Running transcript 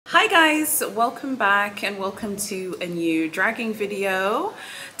guys, welcome back and welcome to a new dragging video.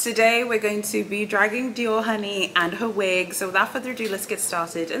 Today we're going to be dragging Dior Honey and her wig. So without further ado, let's get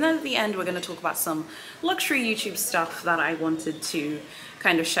started. And then at the end we're going to talk about some luxury YouTube stuff that I wanted to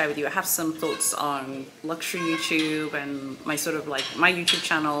kind of share with you. I have some thoughts on luxury YouTube and my sort of like my YouTube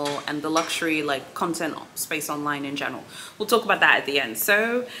channel and the luxury like content space online in general. We'll talk about that at the end.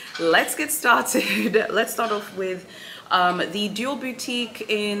 So let's get started. Let's start off with the Dior boutique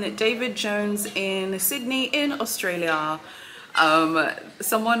in David Jones in Sydney in Australia.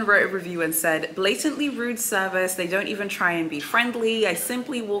 Someone wrote a review and said, blatantly rude service, they don't even try and be friendly. I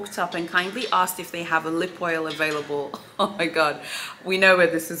simply walked up and kindly asked if they have a lip oil available. Oh my god, we know where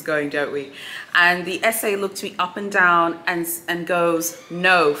this is going, don't we? And the SA looked me up and down and goes,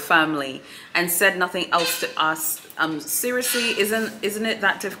 no, firmly, and said nothing else to us. Seriously, isn't it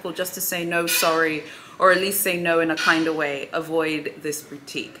that difficult just to say no, sorry, or at least say no in a kinder way? Avoid this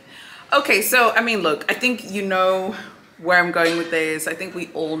boutique. Okay, so I mean, look, I think you know where I'm going with this. I think we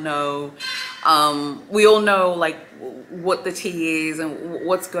all know like what the tea is and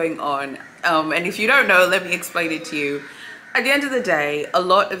what's going on. And if you don't know, let me explain it to you. At the end of the day, a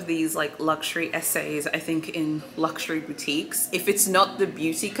lot of these like luxury essays, I think in luxury boutiques, if it's not the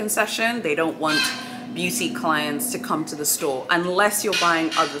beauty concession, they don't want beauty clients to come to the store unless you're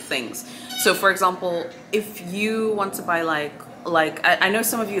buying other things. So for example, if you want to buy like I know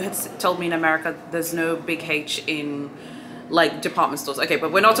some of you had told me in America there's no big H in like department stores. Okay,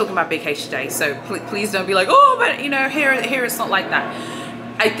 but we're not talking about big H today, so please don't be like, oh, but you know, here it's not like that.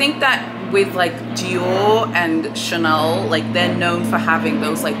 I think that with like Dior and Chanel, like they're known for having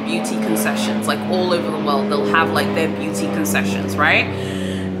those like beauty concessions, like all over the world they'll have like their beauty concessions, right?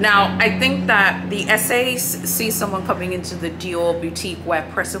 Now, I think that the essays see someone coming into the Dior boutique where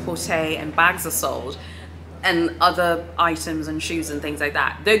prêt-à-porter and bags are sold and other items and shoes and things like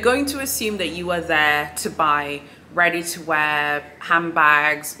that. They're going to assume that you are there to buy ready-to-wear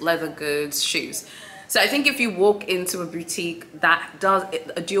handbags, leather goods, shoes. So I think if you walk into a boutique a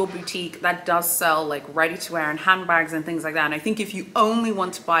Dior boutique that does sell like ready-to-wear and handbags and things like that, and I think if you only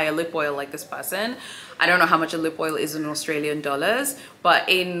want to buy a lip oil like this person, I don't know how much a lip oil is in Australian dollars, but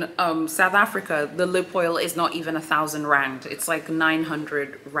in South Africa, the lip oil is not even 1,000 rand. It's like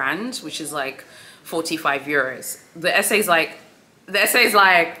 900 rand, which is like 45 euros. The essay's like,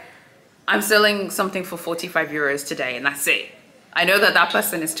 I'm selling something for 45 euros today and that's it. I know that that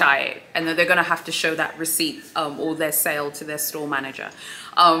person is tired and that they're gonna have to show that receipt or their sale to their store manager.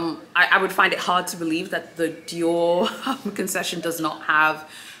 I would find it hard to believe that the Dior concession does not have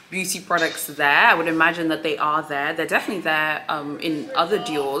beauty products there. I would imagine that they are there. They're definitely there in other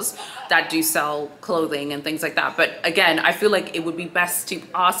Diors that do sell clothing and things like that. But again, I feel like it would be best to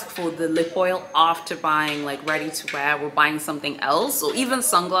ask for the lip oil after buying like ready to wear or buying something else, or even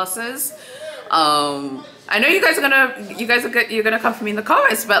sunglasses. I know you guys are gonna come for me in the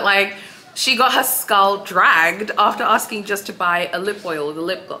comments, but like she got her skull dragged after asking just to buy a lip oil or the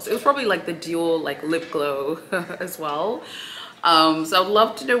lip gloss. It was probably like the Dior like lip glow as well. So I'd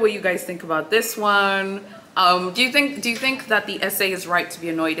love to know what you guys think about this one. Do you think that the SA is right to be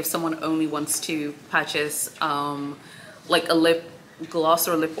annoyed if someone only wants to purchase like a lip gloss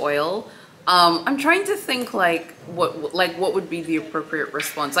or lip oil? I'm trying to think like what would be the appropriate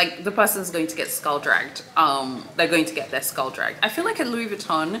response. Like the person's going to get skull dragged. They're going to get their skull dragged. I feel like at Louis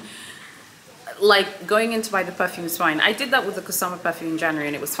Vuitton, like going in to buy the perfume is fine. I did that with the Kusama perfume in January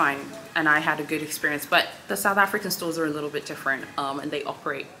and it was fine and I had a good experience, but the South African stores are a little bit different and they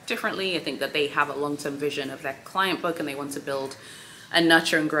operate differently. I think that they have a long-term vision of their client book and they want to build and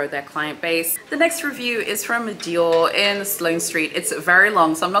nurture and grow their client base. The next review is from Dior in Sloane Street. It's very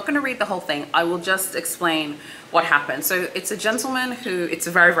long, so I'm not gonna read the whole thing. I will just explain what happened. So it's a gentleman who, it's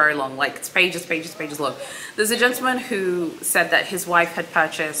very, very long, like it's pages long. There's a gentleman who said that his wife had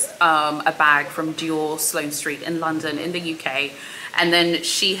purchased a bag from Dior Sloane Street in London in the UK. And then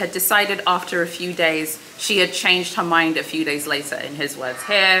she had decided after a few days, she had changed her mind a few days later, in his words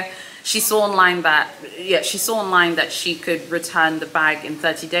here. She saw online that she could return the bag in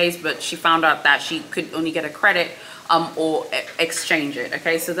 30 days, but she found out that she could only get a credit or exchange it.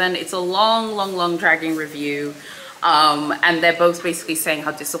 Okay, so then it's a long dragging review. And they're both basically saying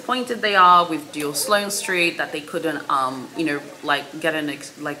how disappointed they are with Dior Sloane Street, that they couldn't, you know, like get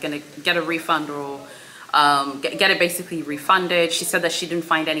a refund or get it basically refunded. She said that she didn't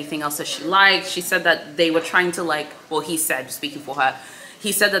find anything else that she liked. She said that they were trying to like, well, he said, speaking for her,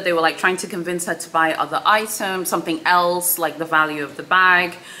 he said that they were like trying to convince her to buy other items, something else, like the value of the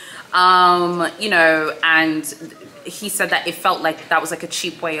bag, you know, and he said that it felt like that was like a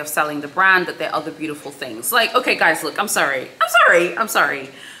cheap way of selling the brand, that there are other beautiful things. Like, okay, guys, look, I'm sorry.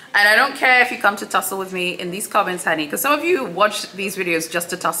 And I don't care if you come to tussle with me in these comments, honey, because some of you watch these videos just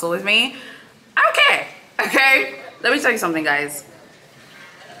to tussle with me. I don't care, okay? Let me tell you something, guys.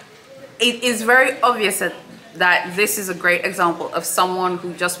 It is very obvious that this is a great example of someone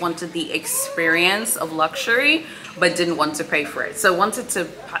who just wanted the experience of luxury but didn't want to pay for it. So wanted to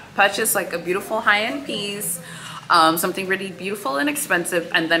purchase like a beautiful high-end piece, something really beautiful and expensive,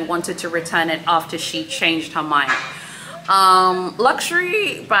 and then wanted to return it after she changed her mind.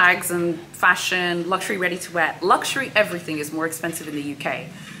 Luxury bags and fashion, luxury ready-to-wear, luxury everything is more expensive in the UK.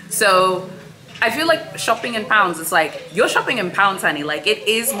 So I feel like shopping in pounds, it's like, you're shopping in pounds, honey. Like, it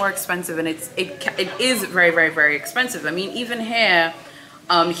is more expensive, and it is very, very, very expensive. I mean, even here,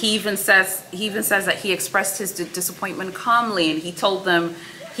 he even says that he expressed his disappointment calmly, and he told them,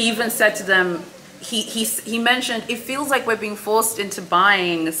 he even said to them, he mentioned, it feels like we're being forced into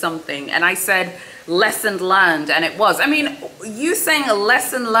buying something. And I said, lesson learned, and it was. I mean, you saying a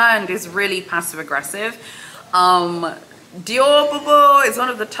lesson learned is really passive aggressive. Dior Boo is one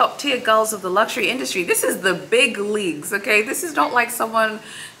of the top tier girls of the luxury industry. This is the big leagues, okay? This is not like someone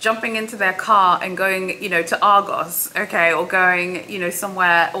jumping into their car and going, you know, to Argos, okay? Or going, you know,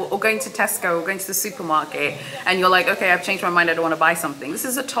 somewhere, or going to Tesco, or going to the supermarket, and you're like, okay, I've changed my mind, I don't want to buy something. This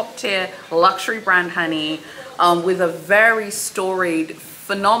is a top tier luxury brand, honey, with a very storied,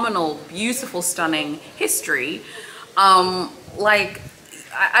 phenomenal, beautiful, stunning history. Like,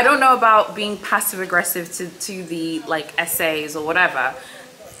 I don't know about being passive aggressive to the like essays or whatever.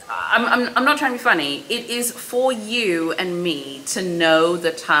 I'm not trying to be funny. It is for you and me to know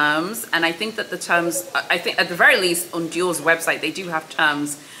the terms, and I think that the terms, I think at the very least on Dior's website they do have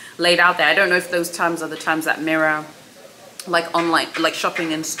terms laid out there. I don't know if those terms are the terms that mirror like online, like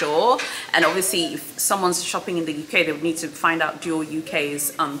shopping in store. And obviously if someone's shopping in the UK, they would need to find out Dior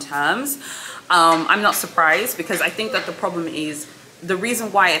UK's terms. I'm not surprised, because I think that the problem is, the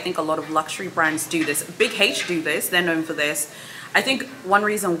reason why I think a lot of luxury brands do this, Big H do this, they're known for this. I think one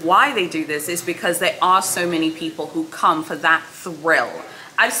reason why they do this is because there are so many people who come for that thrill.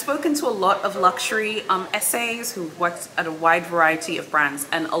 I've spoken to a lot of luxury essays who've worked at a wide variety of brands,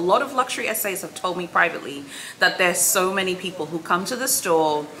 and a lot of luxury essays have told me privately that there's so many people who come to the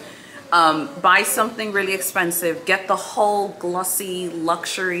store, buy something really expensive, get the whole glossy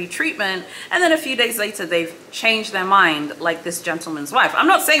luxury treatment, and then a few days later they've changed their mind, like this gentleman's wife. I'm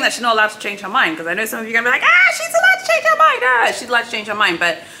not saying that she's not allowed to change her mind, because I know some of you are gonna be like, she's allowed to change her mind. She's allowed to change her mind.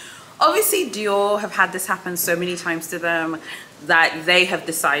 But obviously Dior have had this happen so many times to them that they have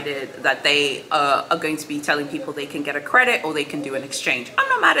decided that they are going to be telling people they can get a credit or they can do an exchange. I'm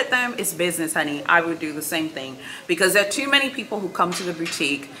not mad at them. It's business, honey. I would do the same thing, because there are too many people who come to the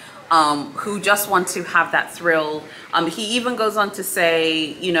boutique who just want to have that thrill. He even goes on to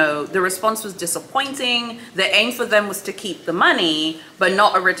say, you know, the response was disappointing. The aim for them was to keep the money, but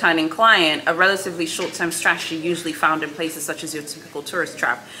not a returning client, a relatively short-term strategy usually found in places such as your typical tourist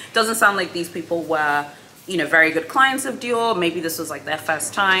trap. Doesn't sound like these people were, you know, very good clients of Dior. Maybe this was like their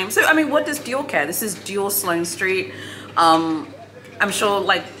first time. So, I mean, what does Dior care? This is Dior Sloane Street. I'm sure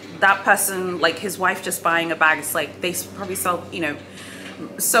like that person, like his wife just buying a bag, it's like they probably sell, you know,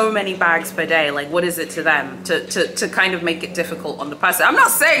 so many bags per day. Like, what is it to them to kind of make it difficult on the person? I'm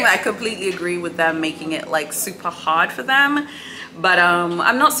not saying that I completely agree with them making it like super hard for them, but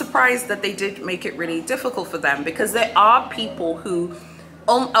I'm not surprised that they did make it really difficult for them, because there are people who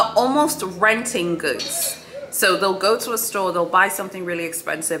are almost renting goods. So they'll go to a store, they'll buy something really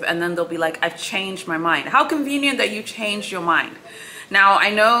expensive, and then they'll be like, I've changed my mind. How convenient that you changed your mind. Now,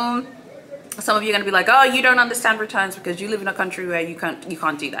 I know some of you are going to be like, oh, you don't understand returns because you live in a country where you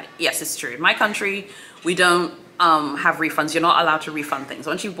can't do that. Yes, it's true. In my country, we don't have refunds. You're not allowed to refund things.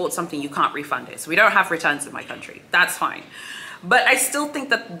 Once you've bought something, you can't refund it. So we don't have returns in my country. That's fine. But I still think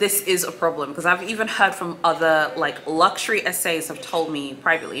that this is a problem, because I've even heard from other like luxury essays have told me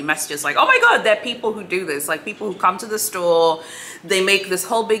privately, messages like, oh my God, there are people who do this. Like people who come to the store, they make this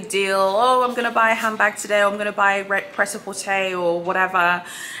whole big deal. Oh, I'm going to buy a handbag today. Or I'm going to buy a prêt-à-porter or whatever.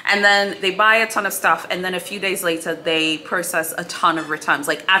 And then they buy a ton of stuff. And then a few days later, they process a ton of returns,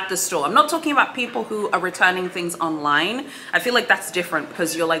 like at the store. I'm not talking about people who are returning things online. I feel like that's different,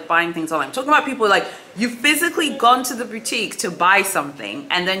 because you're like buying things online. I'm talking about people like you've physically gone to the boutique to buy something,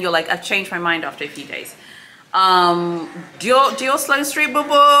 and then you're like, I've changed my mind after a few days. Dior Sloane Street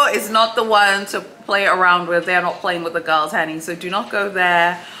boo-boo is not the one to play around with. They're not playing with the girls, honey. So do not go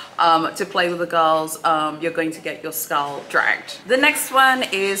there to play with the girls. You're going to get your skull dragged. The next one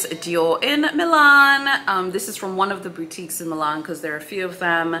is Dior in Milan. This is from one of the boutiques in Milan, because there are a few of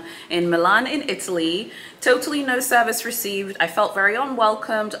them in Milan in Italy. Totally no service received. I felt very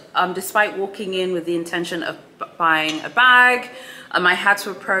unwelcomed, despite walking in with the intention of buying a bag. I had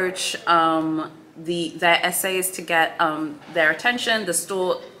to approach their essays to get their attention.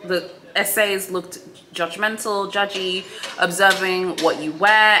 The essays looked judgmental, judgy, observing what you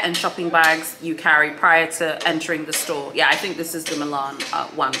wear and shopping bags you carry prior to entering the store. Yeah, I think this is the Milan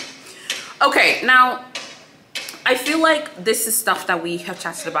one. Okay, now I feel like this is stuff that we have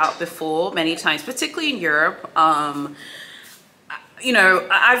chatted about before many times, particularly in Europe. You know,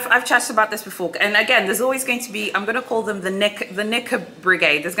 I've chatted about this before, and again, there's always going to be, I'm going to call them the knicker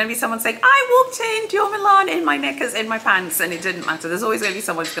brigade. There's going to be someone saying, I walked in Dior Milan in my knickers, in my pants, and it didn't matter. There's always going to be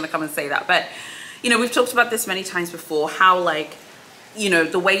someone who's going to come and say that. But, you know, we've talked about this many times before, how, like, you know,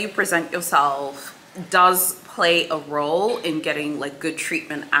 the way you present yourself does play a role in getting, like, good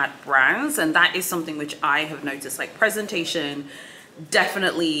treatment at brands. And that is something which I have noticed, like, presentation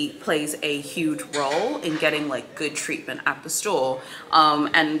definitely plays a huge role in getting like good treatment at the store.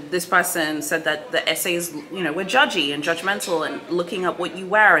 And this person said that the essays, you know, were judgy and judgmental and looking at what you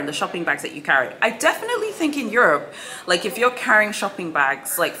wear and the shopping bags that you carry. I definitely think in Europe, like if you're carrying shopping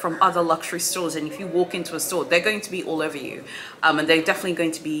bags like from other luxury stores, and if you walk into a store, they're going to be all over you. And they're definitely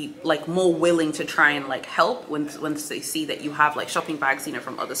going to be like more willing to try and like help once they see that you have like shopping bags, you know,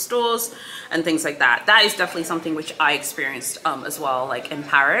 from other stores and things like that. That is definitely something which I experienced as well, like in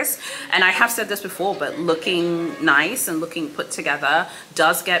Paris. And I have said this before, but looking nice and looking put together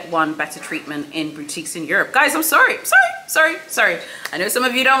does get one better treatment in boutiques in Europe. Guys, I'm sorry. I know some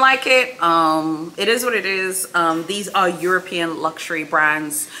of you don't like it. It is what it is. These are European luxury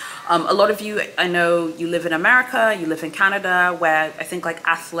brands. A lot of you, I know you live in America, you live in Canada, where I think like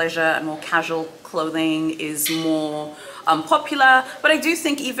athleisure and more casual clothing is more popular. But I do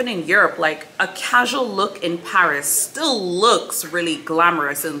think even in Europe, like a casual look in Paris still looks really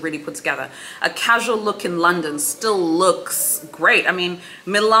glamorous and really put together. A casual look in London still looks great. I mean,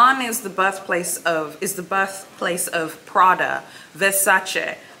 Milan is the birthplace of Prada,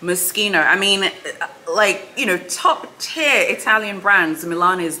 Versace, Moschino. I mean, like, you know, top tier Italian brands.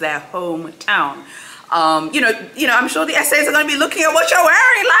 Milan is their hometown. You know, I'm sure the essays are going to be looking at what you're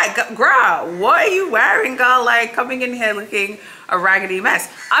wearing. Like, girl, what are you wearing, girl? Like, coming in here looking a raggedy mess.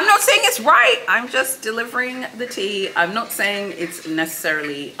 I'm not saying it's right. I'm just delivering the tea. I'm not saying it's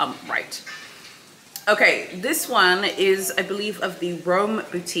necessarily right. Okay, this one is, I believe, of the Rome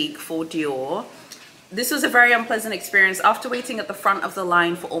boutique for Dior. This was a very unpleasant experience. After waiting at the front of the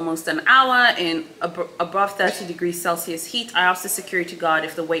line for almost an hour in above 30 degrees Celsius heat, I asked the security guard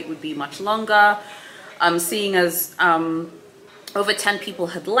if the wait would be much longer. Seeing as over 10 people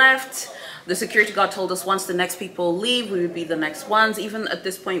had left, the security guard told us once the next people leave, we would be the next ones. Even at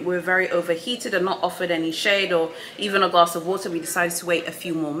this point, we were very overheated and not offered any shade or even a glass of water. We decided to wait a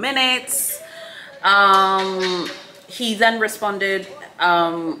few more minutes. He then responded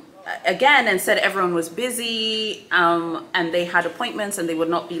again and said everyone was busy and they had appointments and they would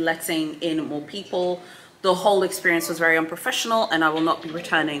not be letting in more people. The whole experience was very unprofessional and I will not be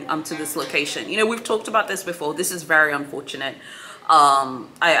returning to this location. You know, we've talked about this before. This is very unfortunate.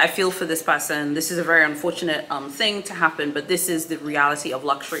 I feel for this person. This is a very unfortunate thing to happen, but this is the reality of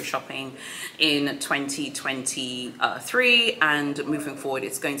luxury shopping in 2023, and moving forward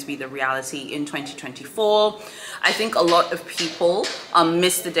it's going to be the reality in 2024. I think a lot of people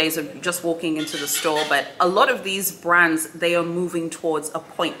miss the days of just walking into the store, but a lot of these brands, they are moving towards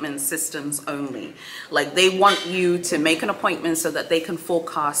appointment systems only. Like they want you to make an appointment so that they can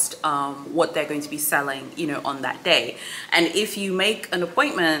forecast what they're going to be selling, you know, on that day. And if you make an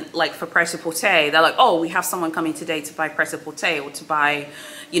appointment like for prêt-à-porter, they're like, oh, we have someone coming today to buy prêt-à-porter or to buy,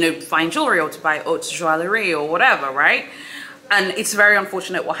 you know, fine jewelry or to buy haute joaillerie or whatever, right? And it's very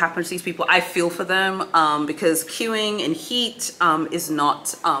unfortunate what happens to these people. I feel for them because queuing in heat is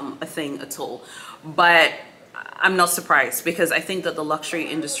not a thing at all. But I'm not surprised because I think that the luxury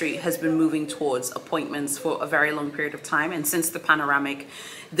industry has been moving towards appointments for a very long period of time. And since the panoramic,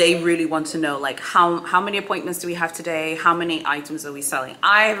 they really want to know like how many appointments do we have today? How many items are we selling?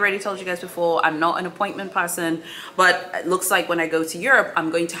 I have already told you guys before, I'm not an appointment person, but it looks like when I go to Europe, I'm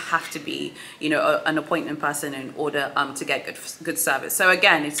going to have to be, you know, an appointment person in order to get good service. So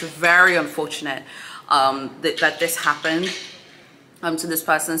again, it's very unfortunate that this happened. To this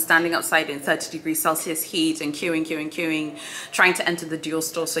person standing outside in 30 degrees Celsius heat and queuing, trying to enter the Dior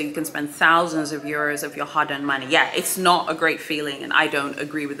store so you can spend thousands of euros of your hard-earned money. Yeah, it's not a great feeling and I don't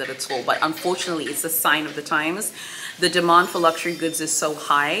agree with it at all. But unfortunately, it's a sign of the times. The demand for luxury goods is so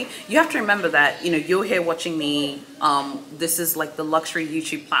high. You have to remember that, you know, you're here watching me. This is like the luxury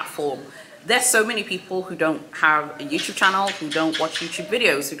YouTube platform. There's so many people who don't have a YouTube channel, who don't watch YouTube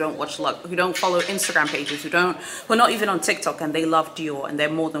videos, who don't follow Instagram pages, who are not even on TikTok, and they love Dior and they're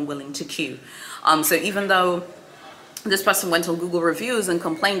more than willing to queue. So even though this person went on Google reviews and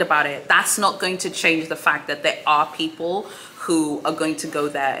complained about it, that's not going to change the fact that there are people who are going to go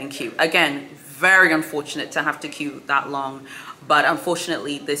there and queue. Again, very unfortunate to have to queue that long, but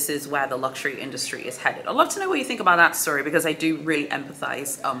unfortunately this is where the luxury industry is headed. I'd love to know what you think about that story, because I do really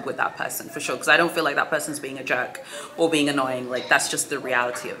empathize with that person for sure, because I don't feel like that person's being a jerk or being annoying. Like, that's just the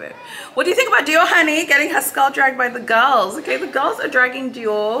reality of it. What do you think about Dior Honey getting her skull dragged by the girls? Okay, the girls are dragging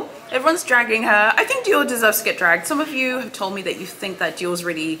Dior. Everyone's dragging her. I think Dior deserves to get dragged. Some of you have told me that you think that Dior's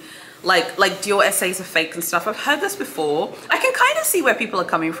really like Dior essays are fake and stuff. I've heard this before. I can kind of see where people are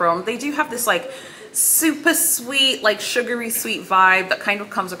coming from. They do have this like super sweet, like sugary sweet vibe that kind of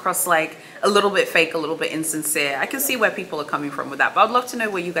comes across like a little bit fake, a little bit insincere. I can see where people are coming from with that, but I'd love to know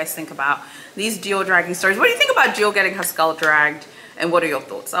what you guys think about these Dior dragging stories. What do you think about Dior getting her skull dragged, and what are your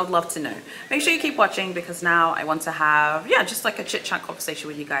thoughts? I would love to know. Make sure you keep watching, because now I want to have, yeah, just like a chit chat conversation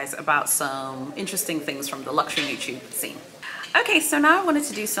with you guys about some interesting things from the luxury YouTube scene. Okay, so now I wanted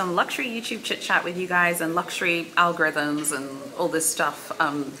to do some luxury YouTube chit chat with you guys, and luxury algorithms and all this stuff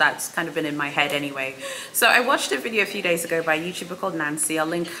that's kind of been in my head anyway. So I watched a video a few days ago by a YouTuber called Nancy. I'll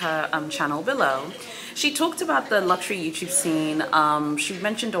link her channel below. She talked about the luxury YouTube scene. She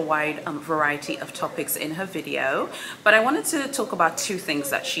mentioned a wide variety of topics in her video, but I wanted to talk about two things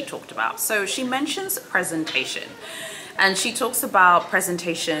that she talked about. So she mentions presentation. And she talks about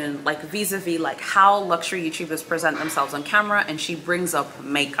presentation like vis-a-vis like how luxury YouTubers present themselves on camera, and she brings up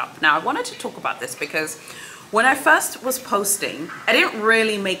makeup. Now I wanted to talk about this because when I first was posting, I didn't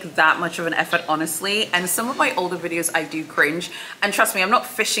really make that much of an effort, honestly, and some of my older videos I do cringe. And trust me, I'm not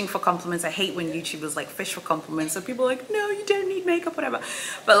fishing for compliments. I hate when YouTubers like fish for compliments, so people are like, no, you don't need makeup, whatever.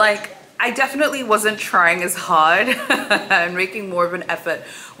 But like, I definitely wasn't trying as hard and making more of an effort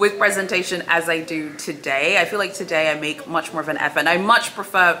with presentation as I do today. I feel like today I make much more of an effort, and I much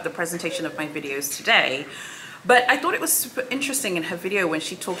prefer the presentation of my videos today. But I thought it was super interesting in her video when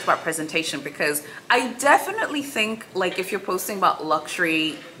she talked about presentation, because I definitely think like if you're posting about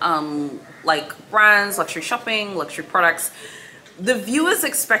luxury like brands, luxury shopping, luxury products, the viewers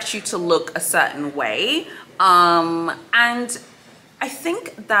expect you to look a certain way. And I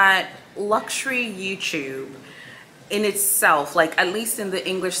think that luxury YouTube in itself, like at least in the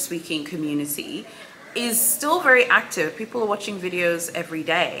English speaking community, is still very active. People are watching videos every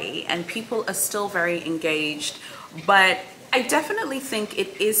day and people are still very engaged, but I definitely think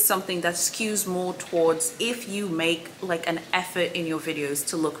it is something that skews more towards if you make like an effort in your videos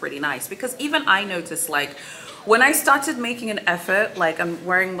to look really nice. Because even I noticed, like when I started making an effort, like I'm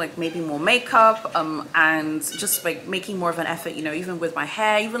wearing like maybe more makeup and just like making more of an effort, you know, even with my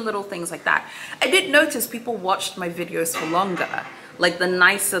hair, even little things like that, I did notice people watched my videos for longer. Like the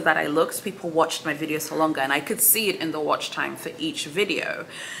nicer that I looked, people watched my videos for longer, and I could see it in the watch time for each video.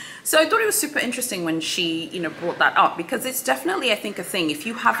 So I thought it was super interesting when she, you know, brought that up, because it's definitely, I think, a thing. If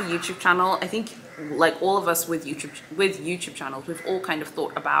you have a YouTube channel, I think like all of us with YouTube channels, we've all kind of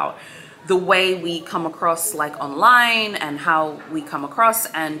thought about the way we come across like online and how we come across,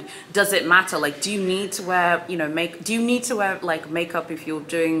 and does it matter? Like, do you need to wear, you know, do you need to wear like makeup if you're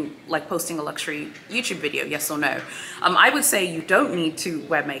doing like posting a luxury YouTube video? Yes or no? I would say you don't need to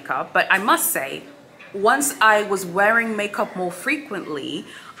wear makeup, but I must say, once I was wearing makeup more frequently,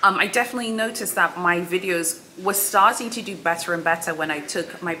 I definitely noticed that my videos were starting to do better and better when I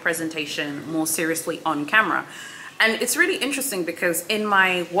took my presentation more seriously on camera. And it's really interesting because in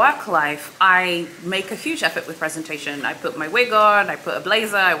my work life, I make a huge effort with presentation. I put my wig on, I put a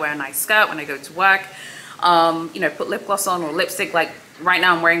blazer, I wear a nice skirt when I go to work, you know, put lip gloss on or lipstick. Like right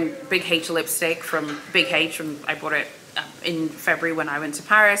now I'm wearing Big H lipstick from Big H, and I bought it in February when I went to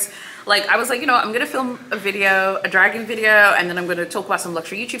Paris. Like I was like, you know, I'm gonna film a video, a dragging video, and then I'm gonna talk about some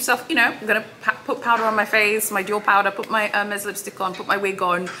luxury YouTube stuff. You know, I'm gonna put powder on my face, my Dior powder, put my Hermes lipstick on, put my wig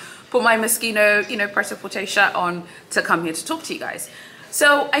on, put my Moschino, you know, prêt-à-porter shirt on to come here to talk to you guys.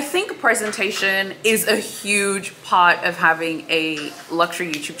 So I think presentation is a huge part of having a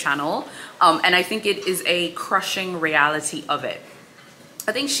luxury YouTube channel. And I think it is a crushing reality of it.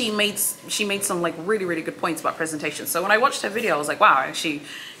 I think she made some like really good points about presentation. So when I watched her video, I was like, wow, I actually,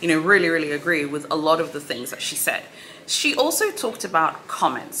 you know, really agree with a lot of the things that she said. She also talked about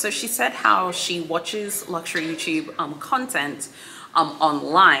comments. So she said how she watches luxury YouTube content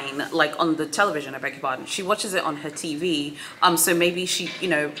online, like on the television, I beg your pardon. She watches it on her TV. So maybe she, you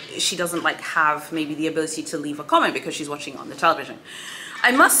know, she doesn't like have maybe the ability to leave a comment because she's watching on the television.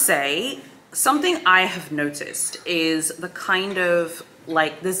 I must say, something I have noticed is the kind of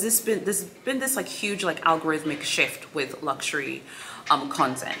like there's been this like huge like algorithmic shift with luxury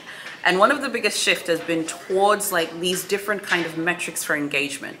content. And one of the biggest shift has been towards like these different kind of metrics for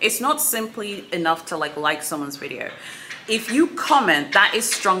engagement. It's not simply enough to like someone's video. If you comment, that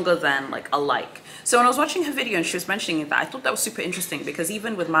is stronger than like a like. So when I was watching her video and she was mentioning that, I thought that was super interesting, because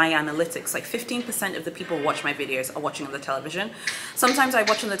even with my analytics, like 15% of the people who watch my videos are watching on the television. Sometimes I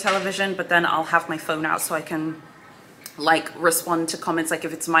watch on the television, but then I'll have my phone out so I can like respond to comments, like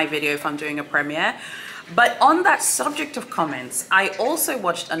if it's my video, if I'm doing a premiere. But on that subject of comments, I also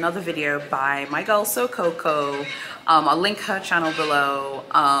watched another video by my girl So Coco. I'll link her channel below.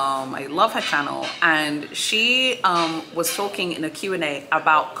 I love her channel, and she was talking in a Q&A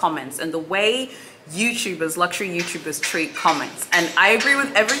about comments and the way YouTubers, luxury YouTubers treat comments. And I agree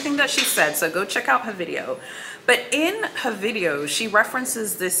with everything that she said, so go check out her video. But in her video, she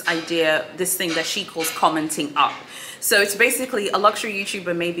references this idea, this thing that she calls commenting up. So it's basically a luxury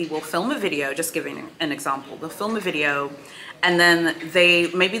YouTuber maybe will film a video, just giving an example. They'll film a video, and then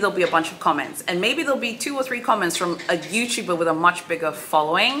maybe there'll be a bunch of comments, and maybe there'll be 2 or 3 comments from a YouTuber with a much bigger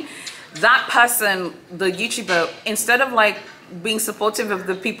following. That person, the YouTuber, instead of like being supportive of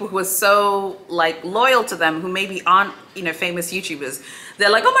the people who are so like loyal to them, who maybe aren't, you know, famous YouTubers, they're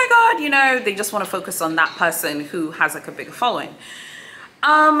like, oh my God, you know, they just want to focus on that person who has like a bigger following.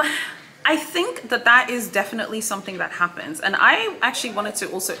 I think that that is definitely something that happens. And I actually wanted to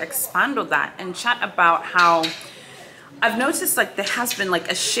also expand on that and chat about how I've noticed like there has been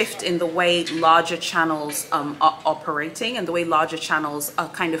like a shift in the way larger channels are operating, and the way larger channels are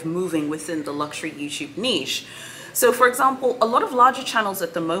kind of moving within the luxury YouTube niche. So for example, a lot of larger channels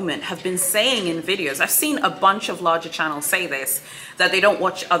at the moment have been saying in videos, I've seen a bunch of larger channels say this, that they don't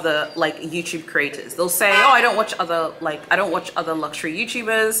watch other like YouTube creators. They'll say, oh, I don't watch other luxury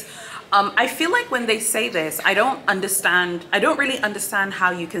YouTubers. I feel like when they say this, I don't really understand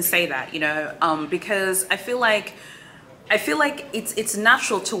how you can say that, you know, because I feel like it's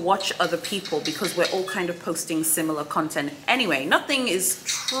natural to watch other people, because we're all kind of posting similar content anyway. Nothing is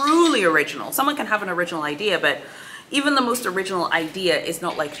truly original. Someone can have an original idea, but even the most original idea is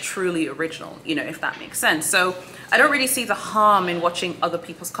not like truly original, you know, if that makes sense. So I don't really see the harm in watching other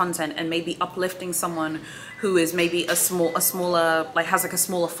people's content and maybe uplifting someone who is maybe a smaller, like has like a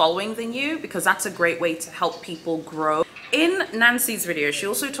smaller following than you, because that's a great way to help people grow. In Nancy's video, she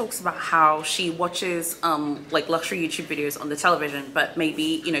also talks about how she watches like luxury YouTube videos on the television, but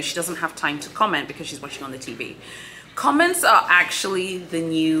maybe, you know, she doesn't have time to comment because she's watching on the TV. Comments are actually the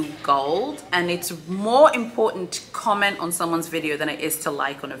new gold, and it's more important to comment on someone's video than it is to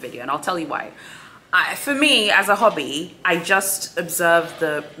like on a video, and I'll tell you why. For me, as a hobby, I just observe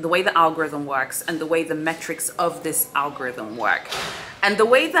the way the algorithm works and the way the metrics of this algorithm work. And the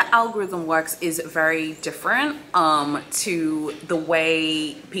way the algorithm works is very different to the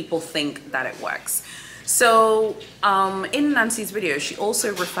way people think that it works. So in Nancy's video, she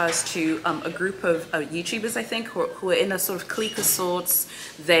also refers to a group of YouTubers, I think, who are in a sort of clique of sorts.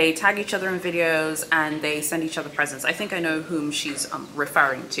 They tag each other in videos and they send each other presents. I think I know whom she's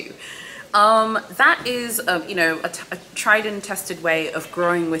referring to. That is, you know, a tried and tested way of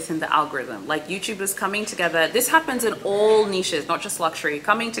growing within the algorithm. Like YouTubers coming together. This happens in all niches, not just luxury,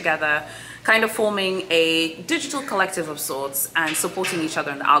 coming together, kind of forming a digital collective of sorts and supporting each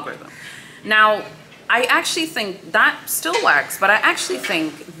other in the algorithm. Now, I actually think that still works, but I actually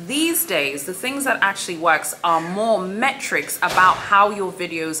think these days the things that actually works are more metrics about how your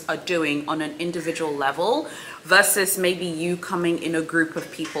videos are doing on an individual level versus maybe you coming in a group of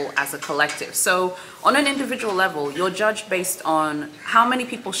people as a collective. So on an individual level, you're judged based on how many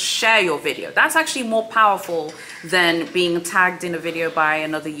people share your video. That's actually more powerful than being tagged in a video by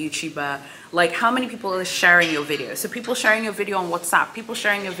another YouTuber. Like how many people are sharing your video. So people sharing your video on WhatsApp, people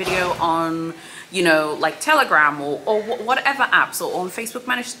sharing your video on, you know, like Telegram or whatever apps, or on Facebook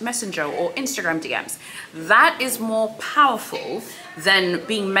Messenger or Instagram DMs. That is more powerful than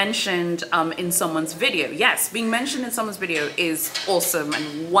being mentioned in someone's video. Yes, being mentioned in someone's video is awesome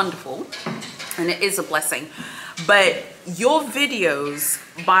and wonderful, and it is a blessing. But your videos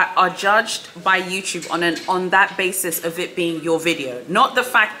are judged by YouTube on that basis of it being your video, not the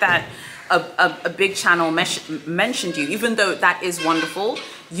fact that a big channel mentioned you. Even though that is wonderful,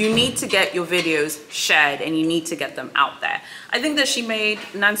 you need to get your videos shared and you need to get them out there. I think that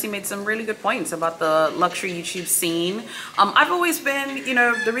Nancy made some really good points about the luxury YouTube scene. I've always been, you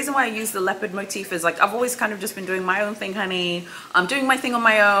know, the reason why I use the leopard motif is like I've always kind of just been doing my own thing, honey. I'm doing my thing on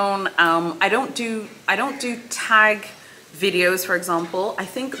my own. I don't do tag videos, for example. I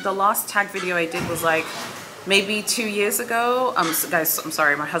think the last tag video I did was like maybe 2 years ago. Guys, I'm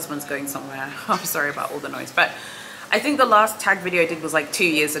sorry, my husband's going somewhere. I'm sorry about all the noise, but I think the last tag video I did was like 2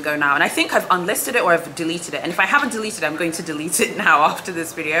 years ago now, and I think I've unlisted it or I've deleted it. And if I haven't deleted it, I'm going to delete it now after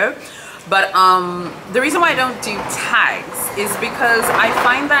this video. But the reason why I don't do tags is because I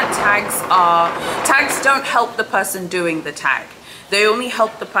find that tags don't help the person doing the tag. They only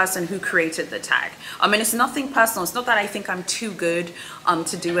help the person who created the tag. I mean, it's nothing personal. It's not that I think I'm too good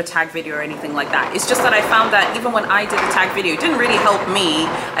to do a tag video or anything like that. It's just that I found that even when I did a tag video, it didn't really help me.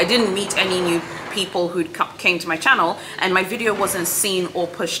 I didn't meet any new people who came to my channel, and my video wasn't seen or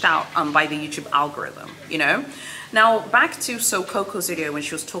pushed out by the YouTube algorithm, you know? Now, back to So Coco's video when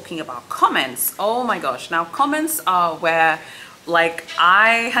she was talking about comments. Oh my gosh. Now, comments are where, like,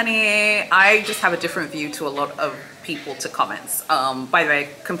 I just have a different view to a lot of people to comments. By the way, I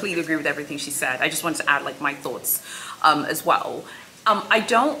completely agree with everything she said. I just wanted to add like my thoughts as well. I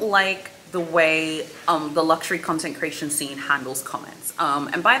don't like the way the luxury content creation scene handles comments.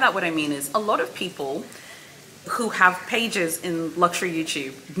 And by that, what I mean is a lot of people who have pages in luxury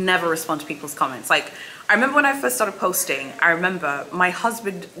YouTube never respond to people's comments. Like, I remember when I first started posting, I remember my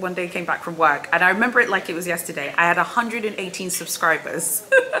husband one day came back from work, and I remember it like it was yesterday. I had 118 subscribers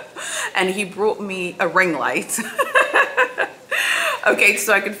and he brought me a ring light. Okay,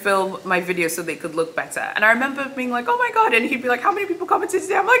 so I could film my videos so they could look better. And I remember being like, oh my God, and he'd be like, how many people commented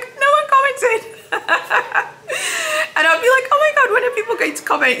today? I'm like, no one commented. And I'd be like, oh my God, when are people going to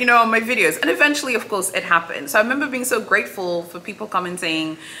comment, you know, on my videos? And eventually, of course, it happened. So I remember being so grateful for people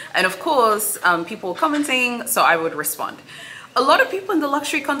commenting. And of course, people commenting, so I would respond. A lot of people in the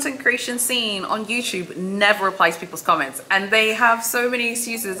luxury content creation scene on YouTube never reply to people's comments. And they have so many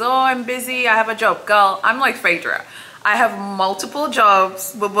excuses. Oh, I'm busy, I have a job. Girl, I'm like Phaedra. I have multiple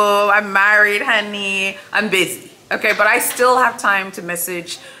jobs, boo boo, I'm married, honey, I'm busy. Okay, but I still have time to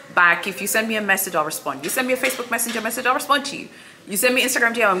message back. If you send me a message, I'll respond. You send me a Facebook Messenger message, I'll respond to you. You send me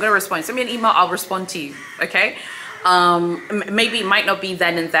Instagram DM, I'm gonna respond. Send me an email, I'll respond to you, okay? Maybe it might not be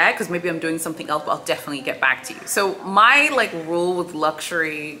then and there because maybe I'm doing something else, but I'll definitely get back to you. So my like rule with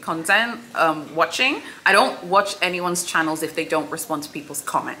luxury content watching, I don't watch anyone's channels if they don't respond to people's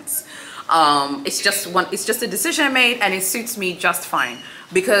comments. It's just a decision I made, and it suits me just fine.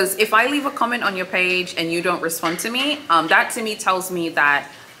 Because if I leave a comment on your page and you don't respond to me, that to me tells me that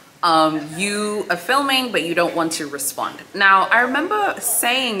you are filming but you don't want to respond. Now, I remember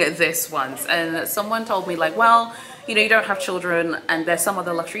saying this once, and someone told me like, well, you know, you don't have children, and there's some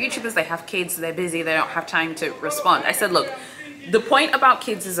other luxury YouTubers, they have kids, they're busy, they don't have time to respond. I said, look, the point about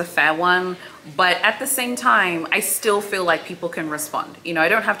kids is a fair one, but at the same time, I still feel like people can respond. You know, I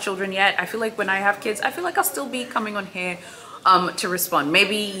don't have children yet. I feel like when I have kids, I feel like I'll still be coming on here to respond.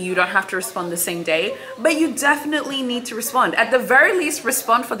 Maybe you don't have to respond the same day, but you definitely need to respond. At the very least,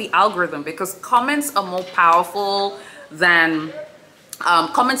 respond for the algorithm, because comments are more powerful than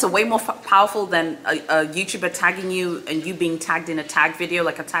comments are way more powerful than a YouTuber tagging you and you being tagged in a tag video,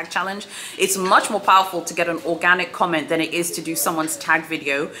 like a tag challenge. It's much more powerful to get an organic comment than it is to do someone's tag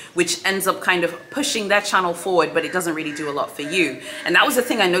video, which ends up kind of pushing their channel forward, but it doesn't really do a lot for you. And that was the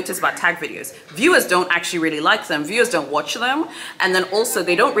thing I noticed about tag videos. Viewers don't actually really like them. Viewers don't watch them. And then also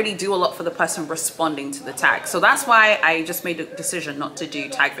they don't really do a lot for the person responding to the tag. So that's why I just made a decision not to do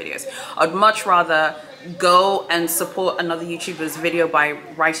tag videos. I'd much rather go and support another YouTuber's video by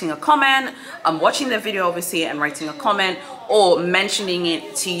writing a comment, watching their video obviously and writing a comment, or mentioning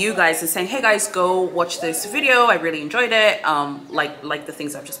it to you guys and saying, hey guys, go watch this video, I really enjoyed it, like the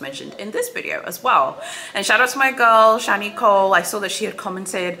things I've just mentioned in this video as well. And shout out to my girl Shani Cole. I saw that she had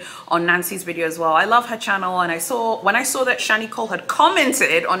commented on Nancy's video as well. I love her channel, and when I saw that Shani Cole had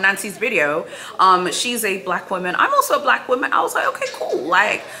commented on Nancy's video, she's a black woman, I'm also a black woman, I was like, okay, cool,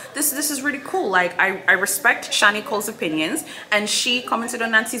 like this is really cool. Like I respect Shani Cole's opinions, and she commented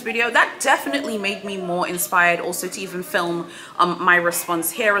on Nancy's video. That definitely made me more inspired also to even film my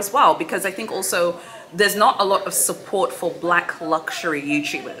response here as well, because I think also there's not a lot of support for black luxury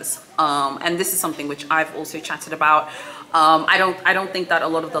YouTubers, and this is something which I've also chatted about. I don't think that a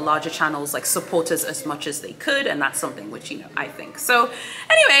lot of the larger channels like support us as much as they could, and that's something which, you know, I think. So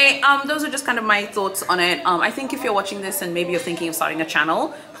anyway, those are just kind of my thoughts on it. I think if you're watching this and maybe you're thinking of starting a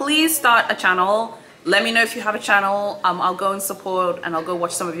channel, please start a channel. Let me know if you have a channel. I'll go and support, and I'll go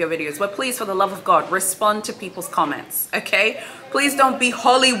watch some of your videos. But please, for the love of God, respond to people's comments, okay? Please don't be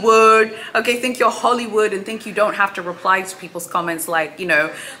Hollywood, okay? Think you're Hollywood and think you don't have to reply to people's comments like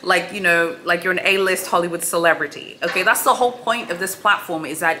you're an A-list Hollywood celebrity, okay? That's the whole point of this platform,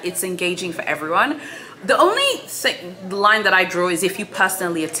 is that it's engaging for everyone. The only line that I draw is if you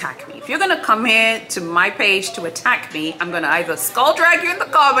personally attack me. If you're gonna come here to my page to attack me, I'm gonna either skull drag you in the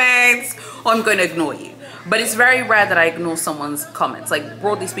comments or I'm gonna ignore you. But it's very rare that I ignore someone's comments. Like,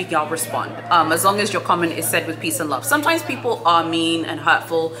 broadly speaking, I'll respond. As long as your comment is said with peace and love. Sometimes people are mean and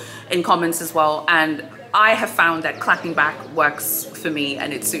hurtful in comments as well, and I have found that clapping back works for me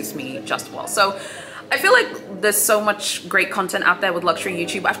and it suits me just well. So I feel like there's so much great content out there with luxury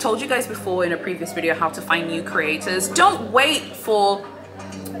YouTube. I've told you guys before in a previous video how to find new creators. Don't wait for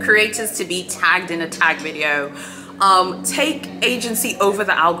creators to be tagged in a tag video. Take agency over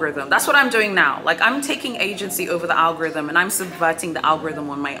the algorithm. That's what I'm doing now. Like, I'm taking agency over the algorithm and I'm subverting the algorithm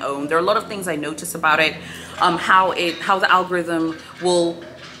on my own. There are a lot of things I notice about it, how the algorithm will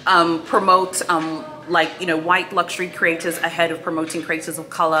promote like, you know, white luxury creators ahead of promoting creators of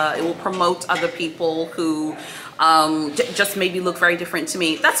color. It will promote other people who just maybe look very different to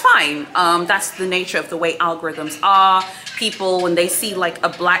me. That's fine. That's the nature of the way algorithms are. People, when they see like a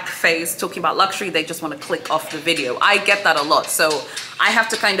black face talking about luxury, they just want to click off the video. I get that a lot. So I have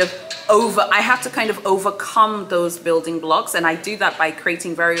to kind of overcome those building blocks, and I do that by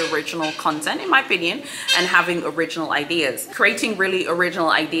creating very original content, in my opinion, and having original ideas. Creating really original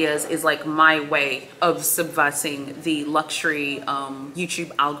ideas is like my way of subverting the luxury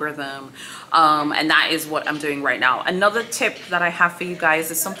YouTube algorithm, and that is what I'm doing right now. Another tip that I have for you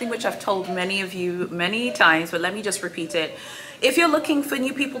guys is something which I've told many of you many times, but let me just repeat it. If you're looking for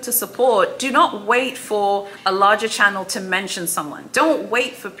new people to support, do not wait for a larger channel to mention someone. Don't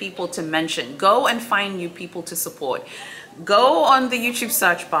wait for people to mention. Go and find new people to support. Go on the YouTube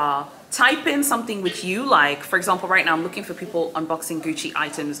search bar, type in something which you like. For example, right now I'm looking for people unboxing Gucci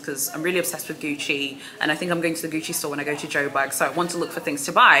items because I'm really obsessed with Gucci, and I think I'm going to the Gucci store when I go to Joburg, so I want to look for things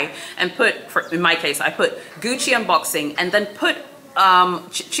to buy and in my case, I put Gucci unboxing and then put,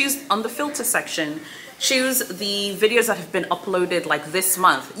 choose on the filter section, choose the videos that have been uploaded like this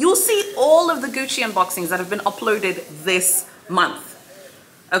month. You'll see all of the Gucci unboxings that have been uploaded this month.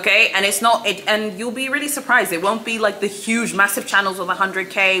 Okay, and it's not it, and you'll be really surprised. It won't be like the huge massive channels with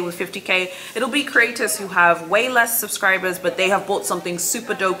 100k, with 50k. It'll be creators who have way less subscribers, but they have bought something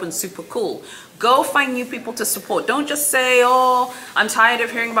super dope and super cool. Go find new people to support. Don't just say, oh, I'm tired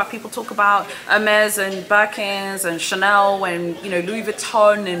of hearing about people talk about Hermes and Birkins and Chanel and, you know, Louis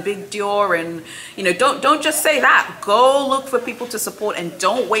Vuitton and Big Dior, and, you know, don't just say that. Go look for people to support, and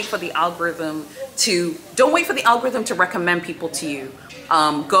don't wait for the algorithm to recommend people to you.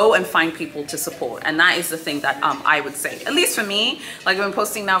 Go and find people to support, and that is the thing that I would say, at least for me. Like, I've been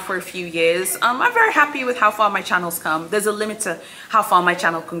posting now for a few years. I'm very happy with how far my channel's come. There's a limit to how far my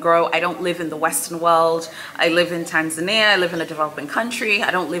channel can grow. I don't live in the Western world. I live in Tanzania. I live in a developing country.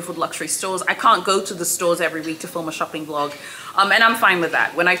 I don't live with luxury stores. I can't go to the stores every week to film a shopping vlog, and I'm fine with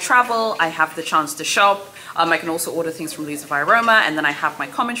that. When I travel, I have the chance to shop. I can also order things from Lisa via Roma, and then I have my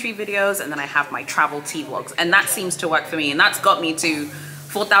commentary videos, and then I have my travel tea vlogs, and that seems to work for me, and that's got me to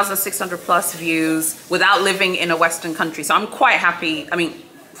 4,600 plus views without living in a Western country. So I'm quite happy. I mean,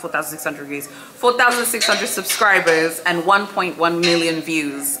 4,600 views, 4,600 subscribers, and 1.1 million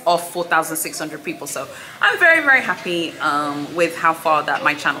views off 4,600 people. So I'm very, very happy with how far that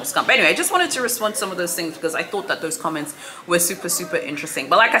my channel's come. But anyway, I just wanted to respond to some of those things because I thought that those comments were super, super interesting.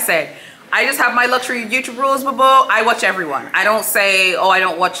 But like I said, I just have my luxury YouTube rules, boo. I watch everyone. I don't say, oh, I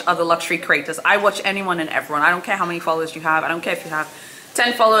don't watch other luxury creators. I watch anyone and everyone. I don't care how many followers you have. I don't care if you have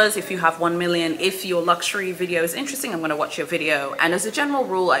 10 followers, if you have 1 million. If your luxury video is interesting, I'm going to watch your video. And as a general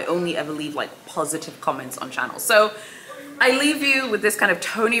rule, I only ever leave like positive comments on channels. So I leave you with this kind of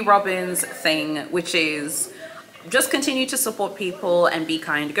Tony Robbins thing, which is just continue to support people and be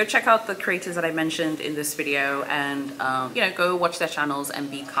kind. Go check out the creators that I mentioned in this video, and you know, go watch their channels and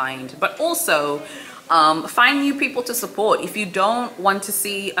be kind. But also find new people to support. If you don't want to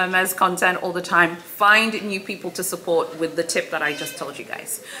see Hermes content all the time, find new people to support with the tip that I just told you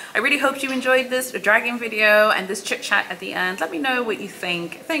guys. I really hope you enjoyed this dragging video and this chit chat at the end. Let me know what you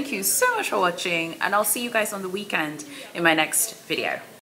think. Thank you so much for watching, and I'll see you guys on the weekend in my next video.